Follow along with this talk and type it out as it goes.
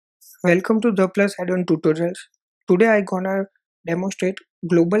Welcome to the Plus add-on tutorials. Today I gonna demonstrate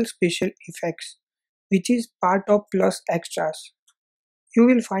global special effects, which is part of Plus extras. You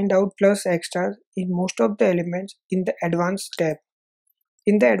will find out Plus extras in most of the elements in the advanced tab.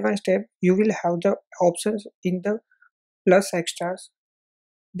 In the advanced tab, you will have the options in the Plus extras.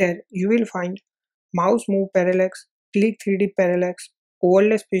 There you will find mouse move parallax, click 3D parallax,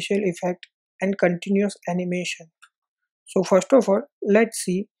 overlay special effect, and continuous animation. So first of all, let's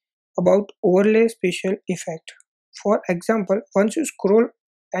see about overlay special effect. For example, once you scroll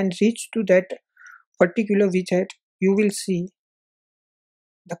and reach to that particular widget, you will see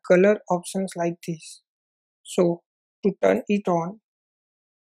the color options like this. So to turn it on,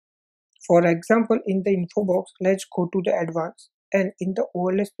 for example, in the info box, let's go to the advanced, and in the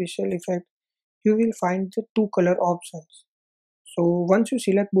overlay special effect, you will find the two color options. So once you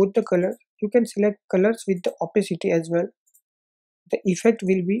select both the colors, you can select colors with the opacity as well. The effect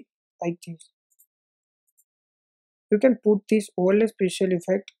will be like this. You can put this overlay special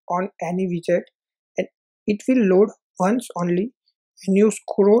effect on any widget and it will load once only when you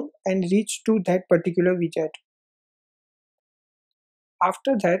scroll and reach to that particular widget.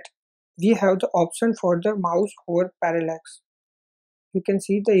 After that, we have the option for the mouse hover parallax. You can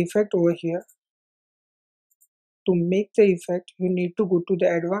see the effect over here. To make the effect, you need to go to the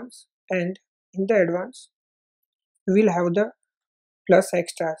advanced, and in the advanced, you will have the plus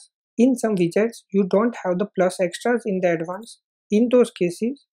extras. In some widgets, you don't have the plus extras in the advanced. In those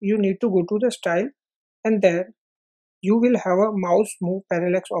cases, you need to go to the style, and there you will have a mouse move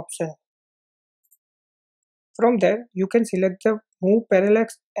parallax option. From there, you can select the move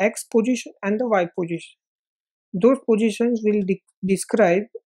parallax X position and the Y position. Those positions will describe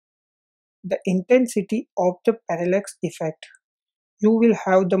the intensity of the parallax effect. You will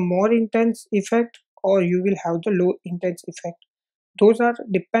have the more intense effect or you will have the low intense effect. Those are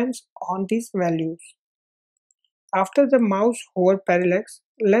depends on these values. After the mouse hover parallax,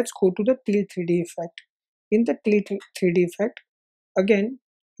 let's go to the tilt 3D effect. In the tilt 3D effect, again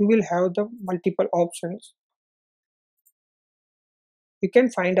you will have the multiple options. You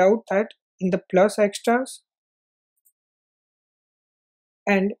can find out that in the plus extras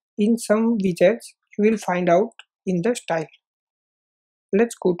and in some widgets you will find out in the style.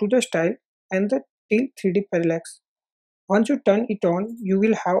 Let's go to the style and the tilt 3D parallax. Once you turn it on, you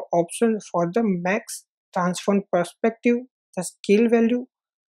will have options for the max transform perspective, the scale value,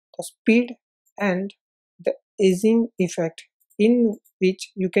 the speed, and the easing effect, in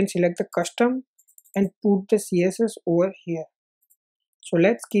which you can select the custom and put the CSS over here. So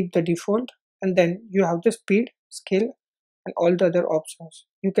let's keep the default, and then you have the speed, scale, and all the other options.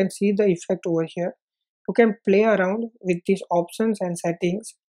 You can see the effect over here. You can play around with these options and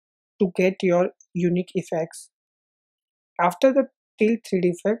settings to get your unique effects. After the tilt 3D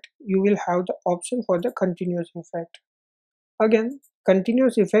effect, you will have the option for the continuous effect. Again,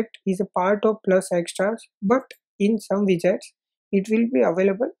 continuous effect is a part of plus extras, but in some widgets, it will be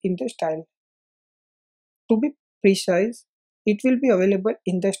available in the style. To be precise, it will be available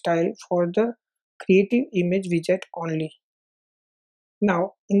in the style for the creative image widget only.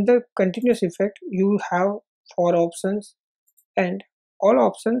 Now, in the continuous effect, you have 4 options, and all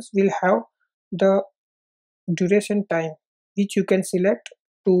options will have the duration time, which you can select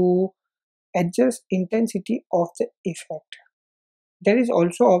to adjust intensity of the effect. There is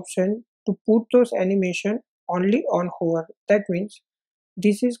also option to put those animation only on hover. That means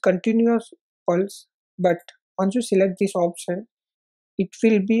this is continuous pulse, but once you select this option, it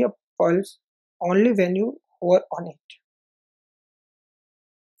will be a pulse only when you hover on it.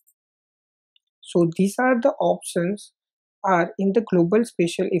 So these are the options are in the global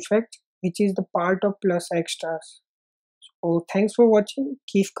special effect, which is the part of plus extras. So thanks for watching.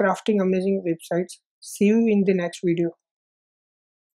 Keep crafting amazing websites. See you in the next video.